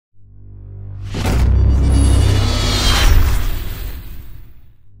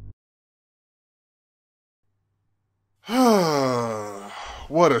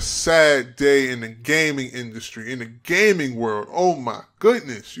What a sad day in the gaming industry, in the gaming world. Oh my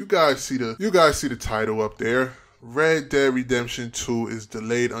goodness. You guys see the title up there. Red Dead Redemption 2 is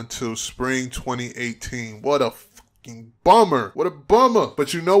delayed until spring 2018. What a fucking bummer. What a bummer.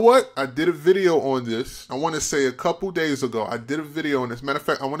 But you know what? I did a video on this. I want to say a couple days ago. I did a video on this. Matter of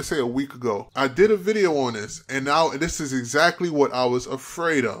fact, I want to say a week ago. I did a video on this. And now this is exactly what I was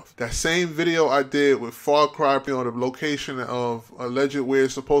afraid of. That same video I did with Far Cry, on the location of alleged where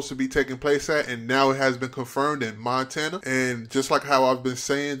it's supposed to be taking place at. And now it has been confirmed in Montana. And just like how I've been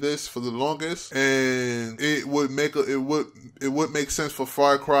saying this for the longest. And it would make sense for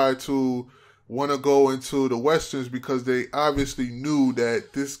Far Cry to want to go into the Westerns because they obviously knew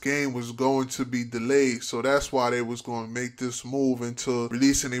that this game was going to be delayed. So that's why they was going to make this move into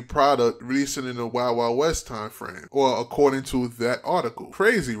releasing a product, releasing in the Wild Wild West time frame. Or according to that article.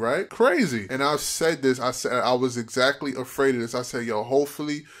 Crazy, right? Crazy. And I've said this. I said I was exactly afraid of this. I said, yo,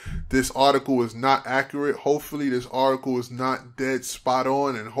 hopefully this article is not accurate. Hopefully this article is not dead spot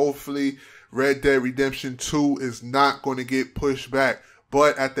on. And hopefully Red Dead Redemption 2 is not going to get pushed back.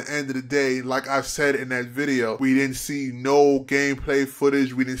 But at the end of the day, like I've said in that video, we didn't see no gameplay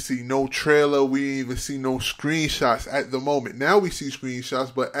footage. We didn't see no trailer. We didn't even see no screenshots at the moment. Now we see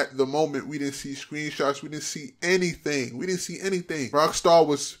screenshots, but at the moment we didn't see screenshots. We didn't see anything. We didn't see anything. Rockstar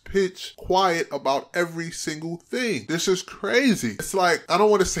was pitch quiet about every single thing. This is crazy. It's like, I don't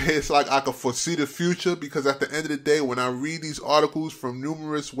want to say it's like I could foresee the future because at the end of the day, when I read these articles from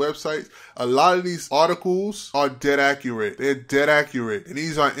numerous websites, a lot of these articles are dead accurate. They're dead accurate. And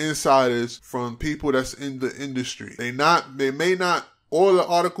these are insiders from people that's in the industry. They may not, all the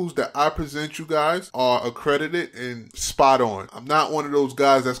articles that I present you guys are accredited and spot on. I'm not one of those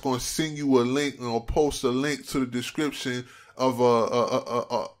guys that's going to send you a link or post a link to the description of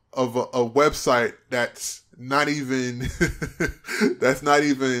a website that's not even that's not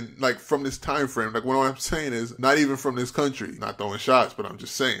even like from this time frame. Like what I'm saying is not even from this country. Not throwing shots, but I'm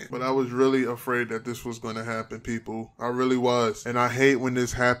just saying. But I was really afraid that this was going to happen, people. I really was. And I hate when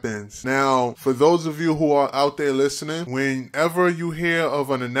this happens. Now, for those of you who are out there listening, whenever you hear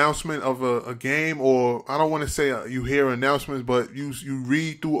of an announcement of a game, or I don't want to say you hear announcements, but you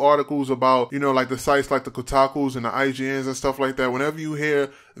read through articles about, you know, like the sites like the Kotakus and the IGNs and stuff like that. Whenever you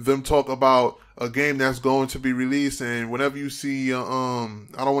hear them talk about a game that's going to be released, and whenever you see I don't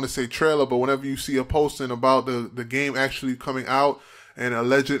want to say trailer, but whenever you see a posting about the game actually coming out and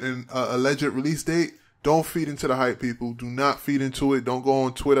alleged release date, don't feed into the hype, people. Do not feed into it. Don't go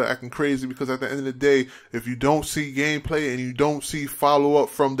on Twitter acting crazy, because at the end of the day, if you don't see gameplay and you don't see follow-up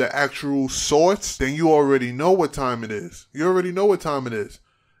from the actual source, then you already know what time it is. You already know what time it is.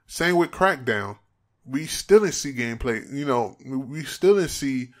 Same with Crackdown. We still didn't see gameplay. You know, we still didn't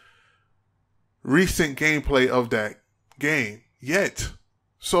see recent gameplay of that game yet.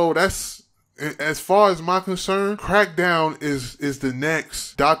 So that's, as far as my concern, Crackdown is the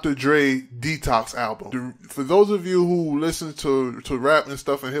next Dr. Dre Detox album. For those of you who listen to rap and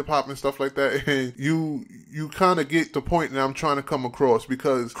stuff and hip hop and stuff like that, and you kind of get the point that I'm trying to come across,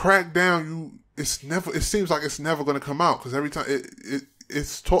 because Crackdown, it seems like it's never going to come out, because every time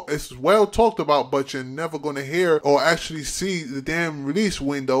it's well talked about, but you're never going to hear or actually see the damn release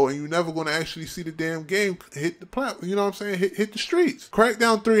window, and you're never going to actually see the damn game hit the platform. You know what I'm saying? Hit the streets.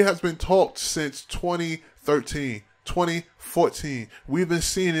 Crackdown 3 has been talked since 2013, 2014. We've been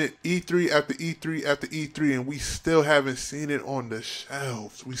seeing it E3 after E3 after E3, and we still haven't seen it on the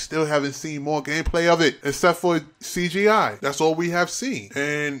shelves. We still haven't seen more gameplay of it, except for CGI. That's all we have seen.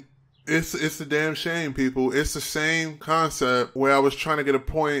 And it's a damn shame, people. It's the same concept where I was trying to get a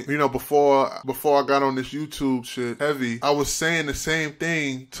point, you know, before I got on this YouTube shit heavy. I was saying the same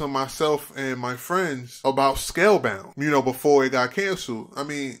thing to myself and my friends about Scalebound, you know, before it got canceled. I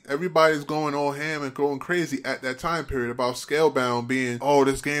mean, everybody's going all ham and going crazy at that time period about Scalebound being, oh,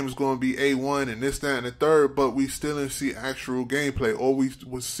 this game is going to be A1 and this, that, and the third, but we still didn't see actual gameplay. All we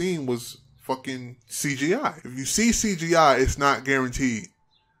was seeing was fucking CGI. If you see CGI, it's not guaranteed.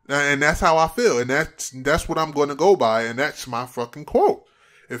 And that's how I feel, and that's what I'm going to go by, and that's my fucking quote.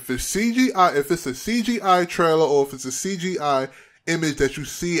 If it's CGI, if it's a CGI trailer or if it's a CGI image that you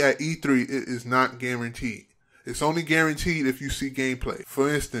see at E3, it is not guaranteed. It's only guaranteed if you see gameplay.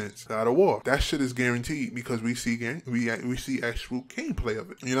 For instance, God of War. That shit is guaranteed because we see we see actual gameplay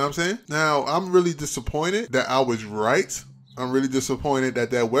of it. You know what I'm saying? Now, I'm really disappointed that I was right. I'm really disappointed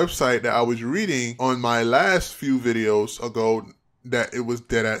that that website that I was reading on my last few videos ago, that it was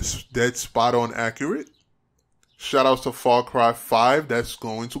dead spot on accurate. Shout outs to Far Cry 5 that's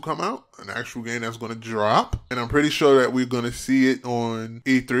going to come out, an actual game that's going to drop. And I'm pretty sure that we're going to see it on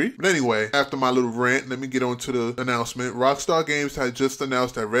E3. But anyway, after my little rant, let me get on to the announcement. Rockstar Games had just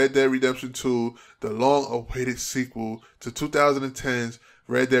announced that Red Dead Redemption 2, the long-awaited sequel to 2010's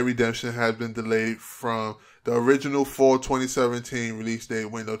Red Dead Redemption, has been delayed from the original fall 2017 release date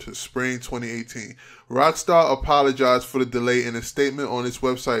window to spring 2018. Rockstar apologized for the delay in a statement on its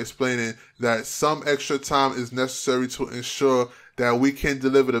website, explaining that some extra time is necessary to ensure that we can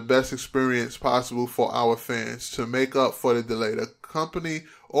deliver the best experience possible for our fans. To make up for the delay, the company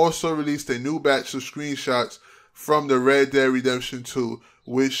also released a new batch of screenshots from the Red Dead Redemption 2,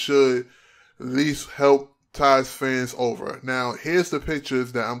 which should at least help ties fans over. Now, here's the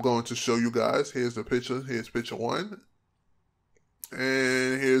pictures that I'm going to show you guys. Here's the picture. Here's picture 1.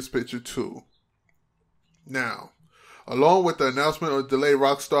 And here's picture 2. Now, along with the announcement of the delay,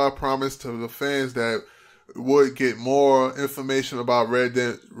 Rockstar promised to the fans that would get more information about Red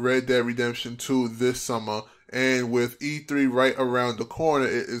Dead Redemption 2 this summer. And with E3 right around the corner,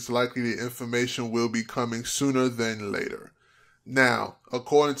 it is likely the information will be coming sooner than later. Now,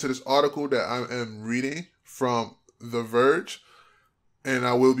 according to this article that I am reading from The Verge, and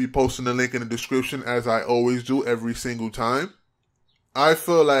I will be posting the link in the description as I always do every single time, I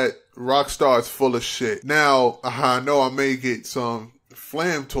feel like Rockstar is full of shit. Now, I know I may get some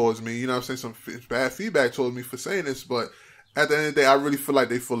flam towards me, you know what I'm saying, some bad feedback towards me for saying this, but at the end of the day, I really feel like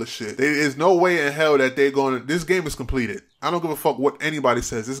they full of shit. There is no way in hell that they're going to... This game is completed. I don't give a fuck what anybody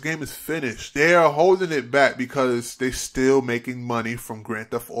says. This game is finished. They are holding it back because they still making money from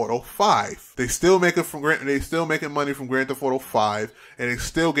Grand Theft Auto 5. They still making money from Grand Theft Auto 5, and they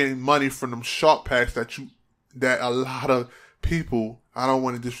still getting money from them shark packs that a lot of people, I don't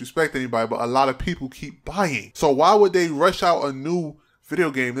want to disrespect anybody, but a lot of people keep buying. So why would they rush out a new video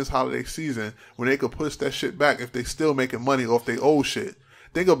game this holiday season when they could push that shit back if they still making money off their old shit?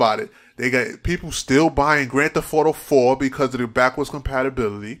 Think about it. They got people still buying Grand Theft Auto 4 because of the backwards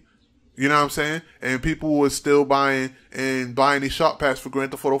compatibility. You know what I'm saying? And people were still buying these shop packs for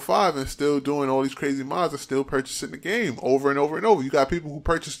Grand Theft Auto 5 and still doing all these crazy mods and still purchasing the game over and over and over. You got people who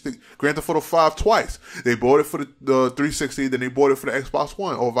purchased the Grand Theft Auto 5 twice. They bought it for the 360, then they bought it for the Xbox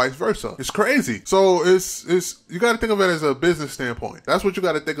One, or vice versa. It's crazy. So you got to think of it as a business standpoint. That's what you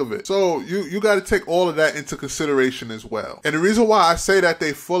got to think of it. So you got to take all of that into consideration as well. And the reason why I say that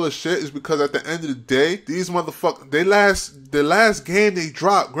they full of shit is because at the end of the day, these motherfuckers, the last game they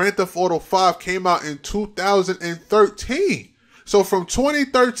dropped, Grand Theft Auto 5, came out in 2013. So from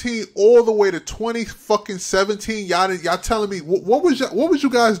 2013 all the way to 2017, y'all telling me what was you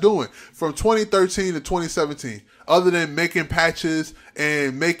guys doing from 2013 to 2017 other than making patches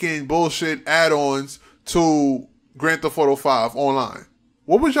and making bullshit add-ons to Grand Theft Auto 5 online?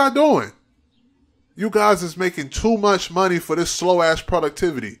 What was y'all doing? You guys is making too much money for this slow ass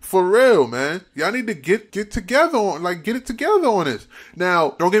productivity. For real, man. Y'all need to get together on, get it together on this.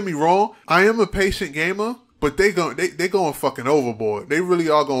 Now, don't get me wrong. I am a patient gamer, but they going fucking overboard. They really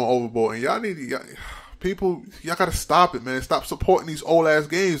are going overboard. And y'all gotta stop it, man. Stop supporting these old ass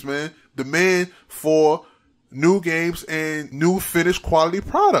games, man. Demand for new games and new finished quality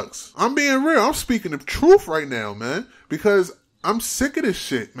products. I'm being real. I'm speaking the truth right now, man. Because I'm sick of this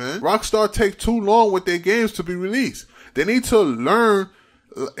shit, man. Rockstar take too long with their games to be released. They need to learn,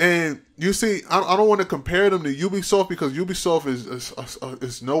 and you see, I don't want to compare them to Ubisoft because Ubisoft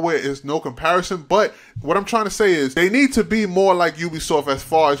is no comparison. But what I'm trying to say is they need to be more like Ubisoft as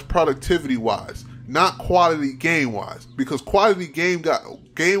far as productivity wise, not quality game wise. Because quality game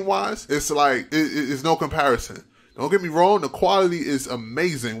wise, it's no comparison. Don't get me wrong, the quality is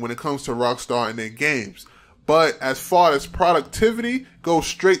amazing when it comes to Rockstar and their games. But as far as productivity, go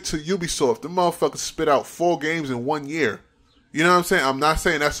straight to Ubisoft. The motherfuckers spit out 4 games in 1 year. You know what I'm saying? I'm not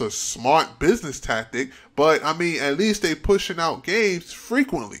saying that's a smart business tactic, but I mean, at least they pushing out games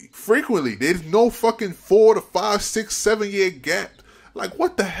frequently. There's no fucking 4 to 5, 6, 7 year gap. Like,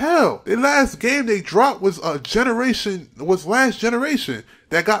 what the hell? The last game they dropped was last generation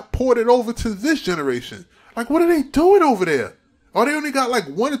that got ported over to this generation. Like, what are they doing over there? Oh, they only got like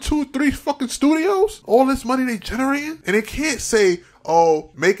 1 or 2 or 3 fucking studios? All this money they generating? And they can't say, oh,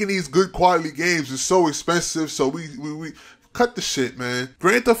 making these good quality games is so expensive, so we cut the shit, man.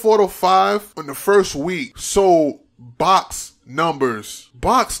 Grand Theft Auto 5 on the first week sold box numbers.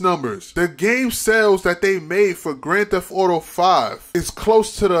 The game sales that they made for Grand Theft Auto 5 is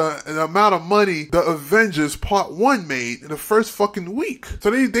close to the amount of money the Avengers Part 1 made in the first fucking week. So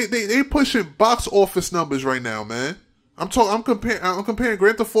they pushing box office numbers right now, man. I'm comparing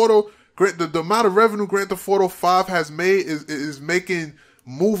Grand Theft Auto, the amount of revenue Grand Theft Auto 5 has made is making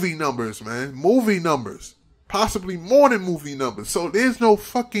movie numbers, man. Movie numbers. possibly more than movie numbers. So there's no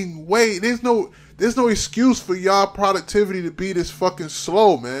fucking way. There's no excuse for y'all productivity to be this fucking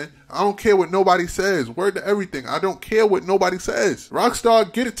slow, man. I don't care what nobody says. Word to everything. I don't care what nobody says.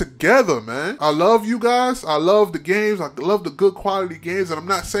 Rockstar, get it together, man. I love you guys. I love the games. I love the good quality games. And I'm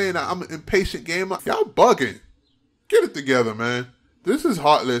not saying that I'm an impatient gamer. Y'all bugging. Get it together, man. This is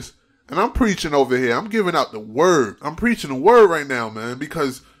Heartless. And I'm preaching over here. I'm giving out the word. I'm preaching the word right now, man.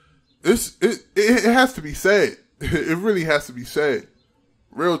 Because it has to be said. It really has to be said.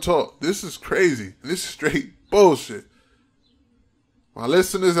 Real talk. This is crazy. This is straight bullshit. My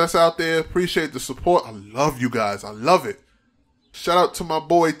listeners that's out there, appreciate the support. I love you guys. I love it. Shout out to my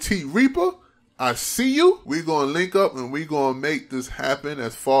boy T Reaper. I see you. We gonna link up and we gonna make this happen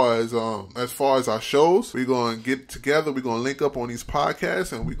as far as our shows. We gonna get together. We gonna link up on these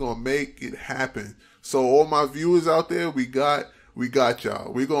podcasts and we gonna make it happen. So all my viewers out there, we got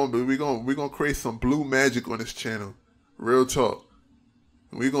y'all. We gonna create some blue magic on this channel. Real talk.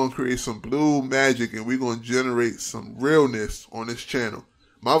 We're going to create some blue magic and we're going to generate some realness on this channel.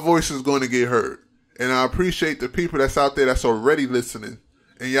 My voice is going to get heard. And I appreciate the people that's out there that's already listening.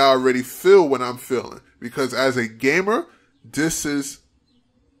 And y'all already feel what I'm feeling. Because as a gamer, this is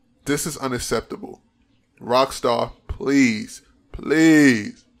unacceptable. Rockstar, please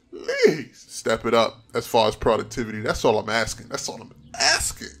step it up as far as productivity. That's all I'm asking. That's all I'm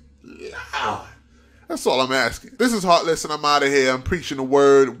asking. Lord. That's all I'm asking. This is Heartless and I'm out of here. I'm preaching the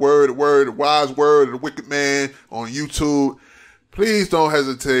word, wise word of the wicked man on YouTube. Please don't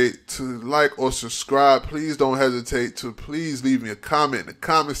hesitate to like or subscribe. Please don't hesitate to leave me a comment in the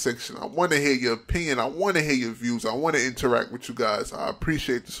comment section. I want to hear your opinion. I want to hear your views. I want to interact with you guys. I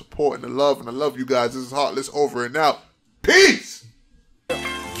appreciate the support and the love, and I love you guys. This is Heartless over and out. Peace!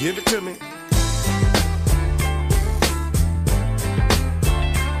 Give it to me.